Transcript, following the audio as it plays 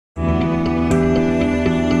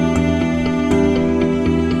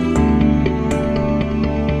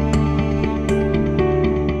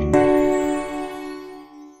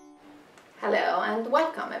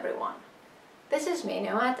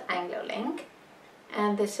at AngloLink,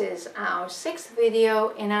 and this is our 6th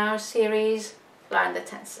video in our series Learn the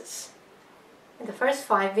Tenses. In the first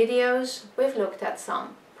 5 videos we've looked at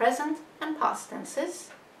some present and past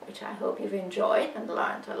tenses, which I hope you've enjoyed and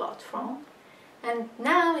learned a lot from. And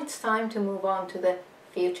now it's time to move on to the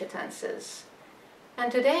future tenses.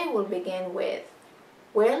 And today we'll begin with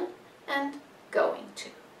will and going to.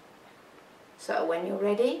 So when you're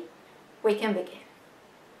ready, we can begin.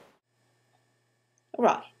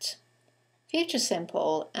 Right, future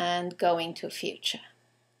simple and going to future.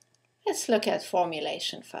 Let's look at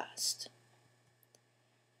formulation first.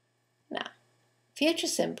 Now, future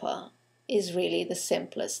simple is really the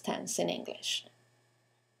simplest tense in English.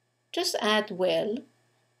 Just add will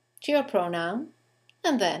to your pronoun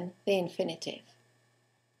and then the infinitive.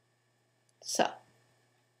 So,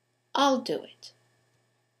 I'll do it.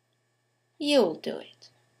 You'll do it.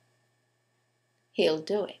 He'll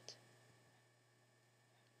do it.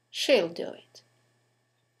 She'll do it.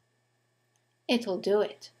 It'll do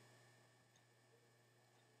it.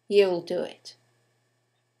 You'll do it.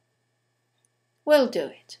 We'll do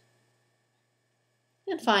it.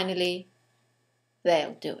 And finally,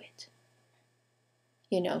 they'll do it.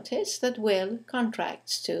 You notice that will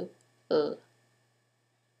contracts to l.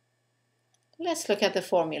 Let's look at the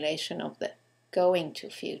formulation of the going to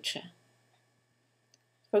future.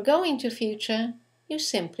 For going to future, you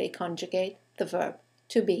simply conjugate the verb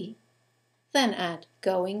to be, then add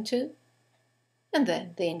going to, and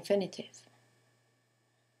then the infinitive.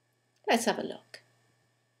 Let's have a look.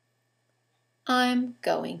 I'm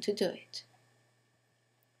going to do it.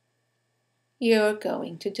 You're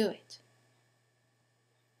going to do it.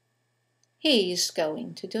 He's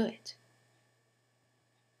going to do it.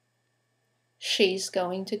 She's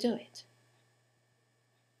going to do it.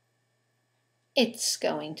 It's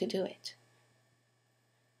going to do it.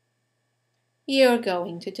 You're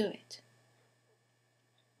going to do it.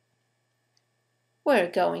 We're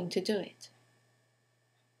going to do it.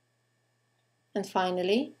 And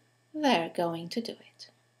finally, they're going to do it.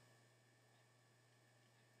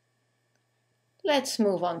 Let's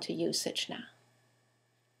move on to usage now.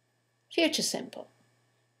 Future simple.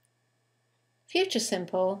 Future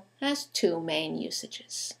simple has 2 main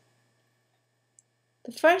usages.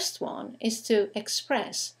 The first one is to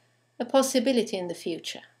express a possibility in the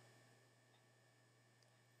future.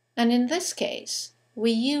 And in this case,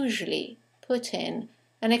 we usually put in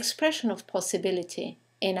an expression of possibility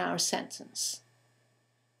in our sentence.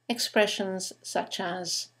 Expressions such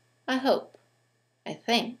as I hope, I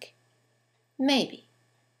think, maybe,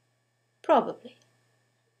 probably.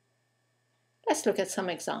 Let's look at some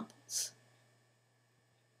examples.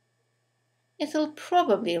 It'll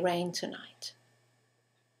probably rain tonight.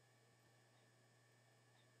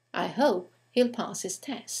 I hope he'll pass his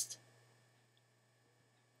test.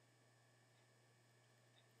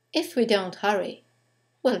 If we don't hurry,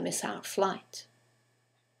 we'll miss our flight.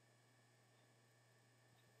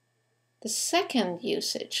 The second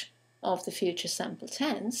usage of the future simple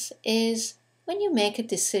tense is when you make a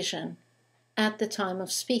decision at the time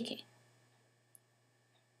of speaking.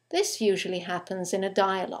 This usually happens in a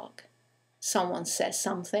dialogue. Someone says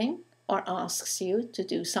something or asks you to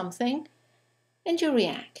do something, and you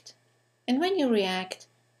react. And when you react,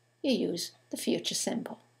 you use the future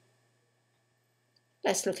simple.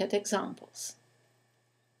 Let's look at examples.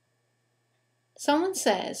 Someone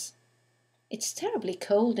says, "It's terribly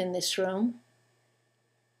cold in this room,"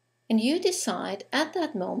 and you decide at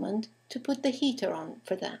that moment to put the heater on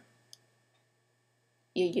for them.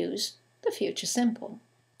 You use the future simple.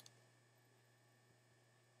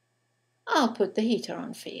 I'll put the heater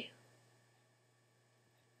on for you.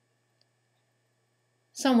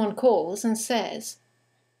 Someone calls and says,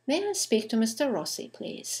 "May I speak to Mr. Rossi,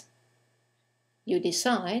 please?" You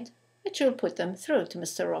decide that you'll put them through to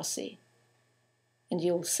Mr. Rossi. And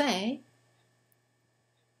you'll say,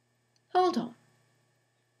 "Hold on,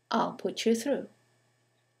 I'll put you through."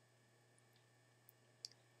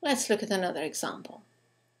 Let's look at another example.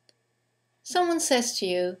 Someone says to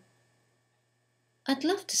you, "I'd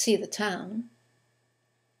love to see the town."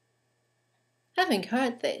 Having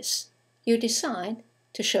heard this, you decide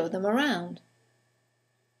to show them around.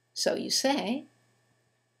 So you say,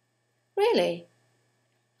 "Really?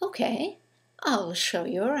 Okay, I'll show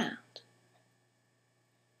you around."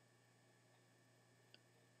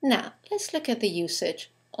 Now, let's look at the usage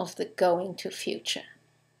of the going to future.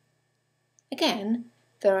 Again,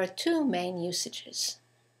 there are 2 main usages.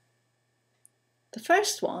 The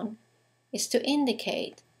first one is to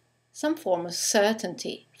indicate some form of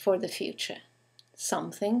certainty for the future,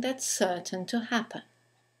 something that's certain to happen.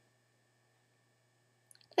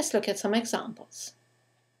 Let's look at some examples.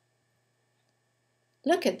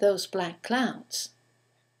 Look at those black clouds.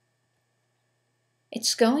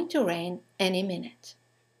 It's going to rain any minute.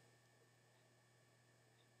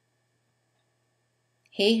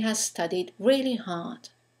 He has studied really hard.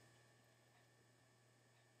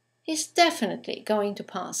 He's definitely going to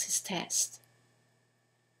pass his test.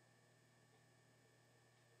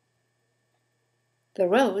 The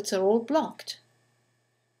roads are all blocked.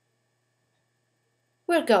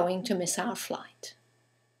 We're going to miss our flight.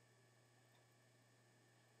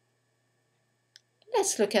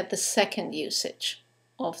 Let's look at the second usage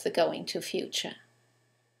of the going to future.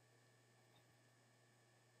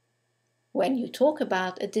 When you talk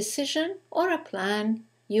about a decision or a plan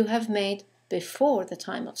you have made before the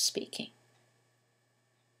time of speaking.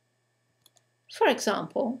 For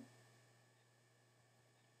example,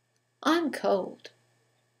 I'm cold.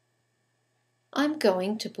 I'm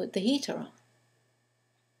going to put the heater on.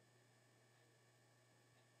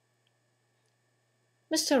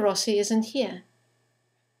 Mr. Rossi isn't here.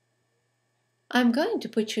 I'm going to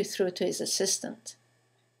put you through to his assistant.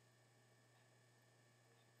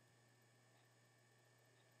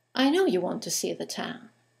 I know you want to see the town.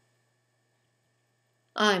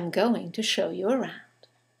 I'm going to show you around.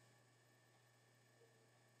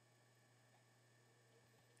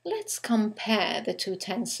 Let's compare the two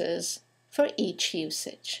tenses for each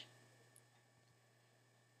usage.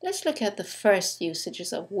 Let's look at the first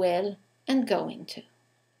usages of will and going to.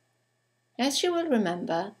 As you will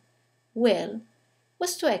remember, will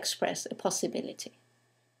was to express a possibility,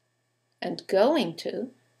 and going to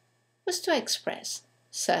was to express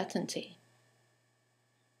certainty.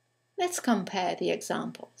 Let's compare the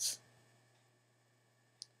examples.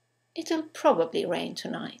 It'll probably rain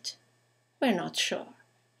tonight. We're not sure.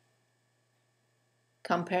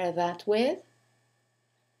 Compare that with,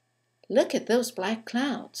 look at those black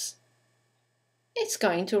clouds. It's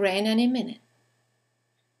going to rain any minute.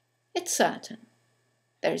 It's certain.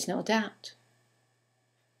 There is no doubt.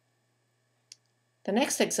 The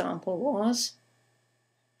next example was,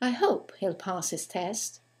 I hope he'll pass his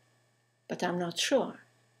test, but I'm not sure.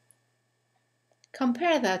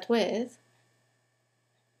 Compare that with,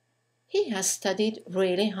 he has studied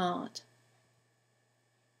really hard.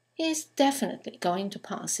 He is definitely going to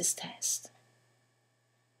pass his test.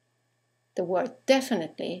 The word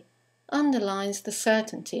definitely underlines the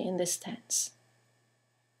certainty in this tense.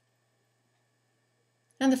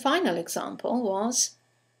 And the final example was,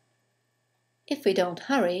 if we don't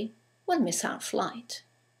hurry, we'll miss our flight.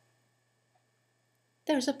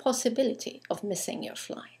 There's a possibility of missing your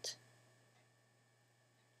flight.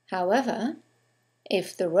 However,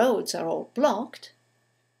 if the roads are all blocked,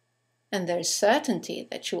 and there's certainty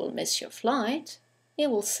that you will miss your flight, you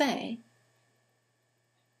will say,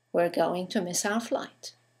 we're going to miss our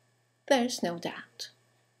flight. There's no doubt.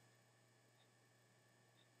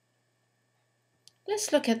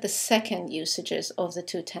 Let's look at the second usages of the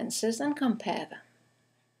two tenses and compare them.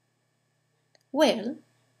 Will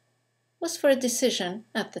was for a decision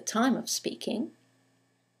at the time of speaking,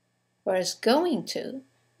 whereas going to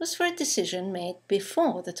was for a decision made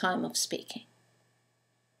before the time of speaking.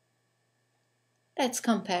 Let's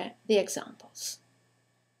compare the examples.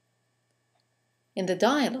 In the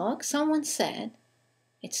dialogue, someone said,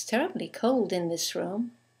 "It's terribly cold in this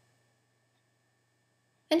room."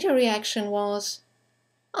 And your reaction was,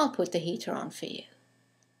 "I'll put the heater on for you."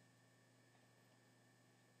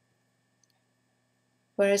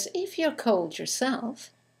 Whereas if you're cold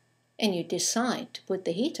yourself and you decide to put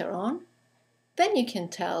the heater on, then you can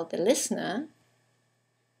tell the listener,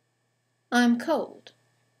 "I'm cold.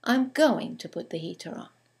 I'm going to put the heater on."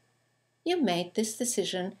 You made this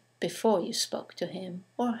decision before you spoke to him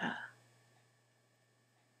or her.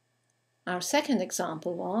 Our second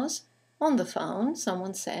example was, on the phone,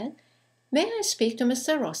 someone said, "May I speak to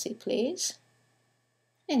Mr. Rossi, please?"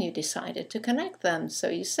 And you decided to connect them, so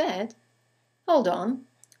you said, "Hold on,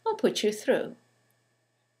 I'll put you through."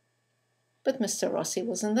 But Mr. Rossi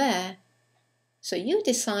wasn't there, so you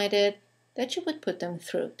decided that you would put them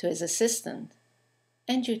through to his assistant,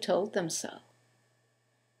 and you told them so.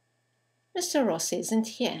 "Mr. Rossi isn't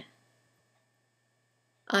here.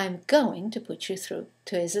 I'm going to put you through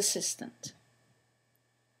to his assistant."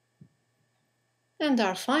 And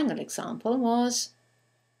our final example was,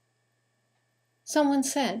 someone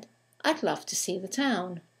said, "I'd love to see the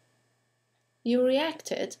town." You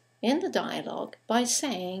reacted in the dialogue by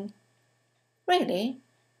saying, "Really?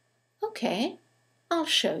 Okay, I'll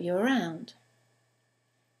show you around."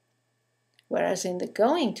 Whereas in the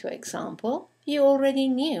going to example, you already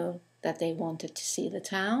knew that they wanted to see the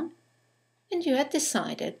town, and you had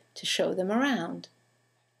decided to show them around.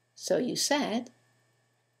 So you said,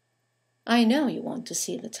 I know you want to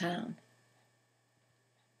see the town.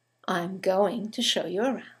 I'm going to show you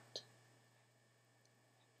around.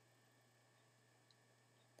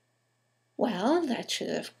 Well, that should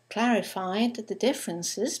have clarified the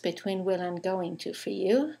differences between will and going to for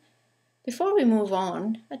you. Before we move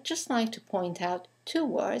on, I'd just like to point out two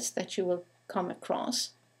words that you will come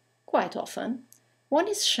across quite often. One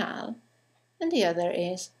is shall and the other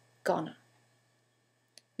is gonna.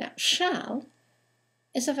 Now, shall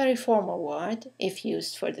is a very formal word if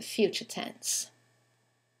used for the future tense.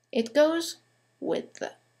 It goes with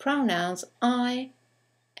the pronouns I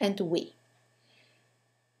and we.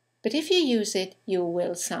 But if you use it, you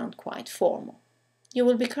will sound quite formal. You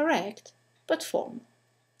will be correct, but formal.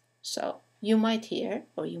 So you might hear,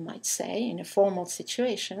 or you might say in a formal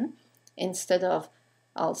situation, instead of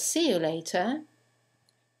I'll see you later,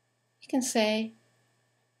 you can say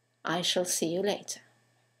I shall see you later.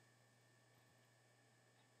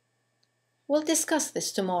 We'll discuss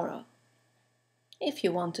this tomorrow. If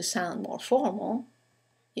you want to sound more formal,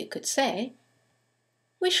 you could say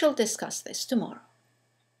we shall discuss this tomorrow.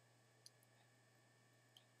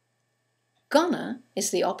 Gonna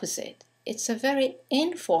is the opposite. It's a very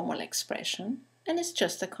informal expression and it's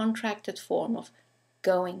just a contracted form of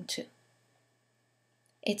going to.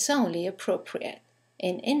 It's only appropriate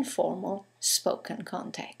in informal spoken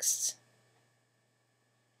contexts.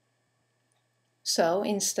 So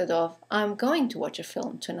instead of I'm going to watch a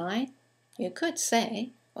film tonight, you could say,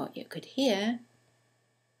 or you could hear,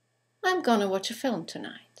 I'm gonna watch a film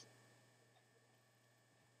tonight.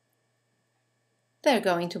 They're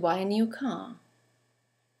going to buy a new car.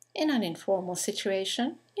 In an informal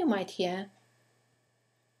situation, you might hear,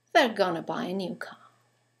 they're gonna buy a new car.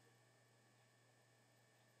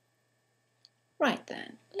 Right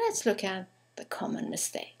then, let's look at the common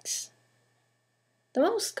mistakes. The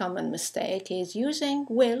most common mistake is using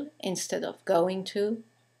will instead of going to,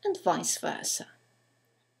 and vice versa.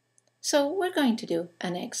 So we're going to do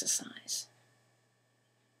an exercise.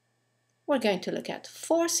 We're going to look at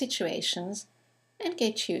 4 situations and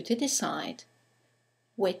get you to decide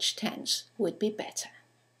which tense would be better.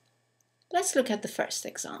 Let's look at the first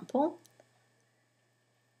example,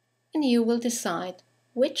 and you will decide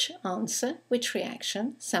which answer, which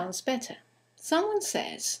reaction sounds better. Someone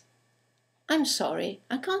says, I'm sorry,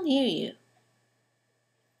 I can't hear you.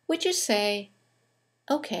 Would you say,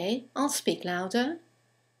 okay, I'll speak louder?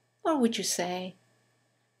 Or would you say,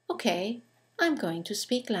 okay, I'm going to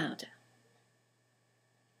speak louder?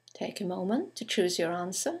 Take a moment to choose your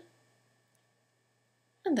answer,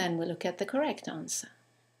 and then we'll look at the correct answer.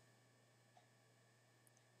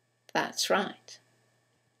 That's right.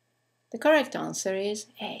 The correct answer is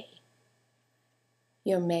A.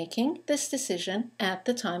 You're making this decision at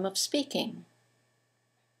the time of speaking.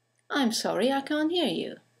 I'm sorry, I can't hear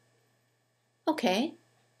you. Okay,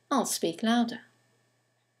 I'll speak louder.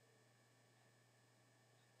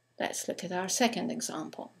 Let's look at our second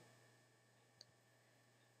example.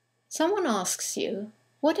 Someone asks you,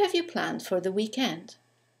 what have you planned for the weekend?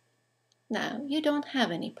 Now, you don't have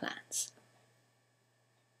any plans.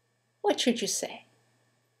 What should you say?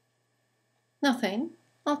 Nothing,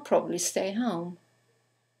 I'll probably stay home.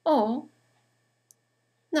 Or,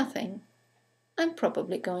 nothing, I'm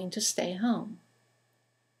probably going to stay home.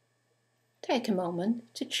 Take a moment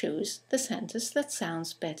to choose the sentence that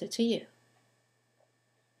sounds better to you.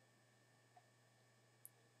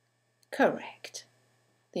 Correct.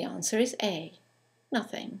 The answer is A.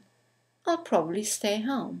 Nothing. I'll probably stay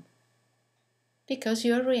home. Because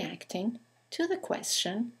you're reacting to the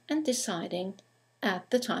question and deciding at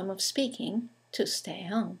the time of speaking to stay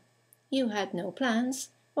home. You had no plans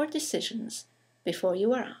or decisions before you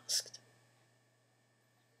were asked.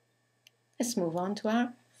 Let's move on to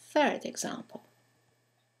our third example.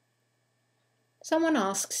 Someone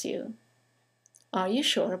asks you, are you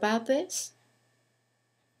sure about this?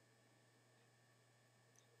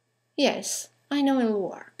 Yes, I know it'll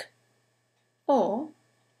work. Or,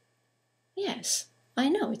 yes, I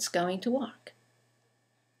know it's going to work.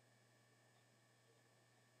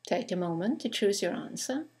 Take a moment to choose your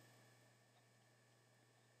answer.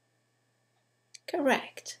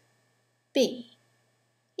 Correct. B.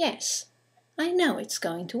 Yes, I know it's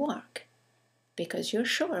going to work. Because you're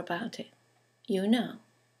sure about it. You know.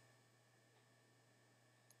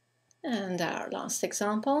 And our last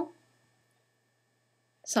example.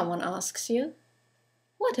 Someone asks you,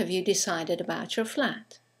 what have you decided about your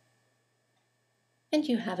flat? And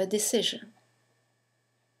you have a decision.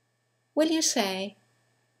 Will you say,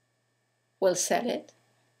 we'll sell it?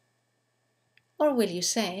 Or will you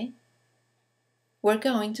say, we're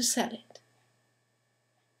going to sell it?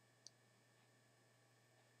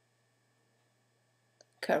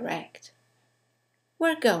 Correct.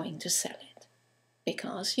 We're going to sell it,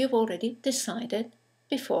 because you've already decided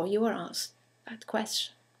before you were asked that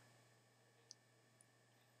question.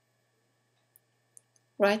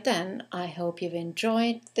 Right then, I hope you've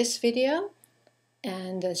enjoyed this video,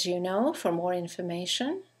 and as you know, for more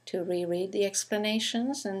information, to reread the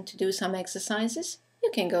explanations and to do some exercises,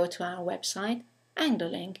 you can go to our website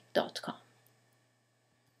anglerlink.com.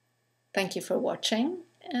 Thank you for watching,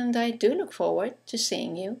 and I do look forward to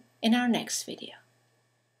seeing you in our next video.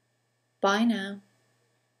 Bye now.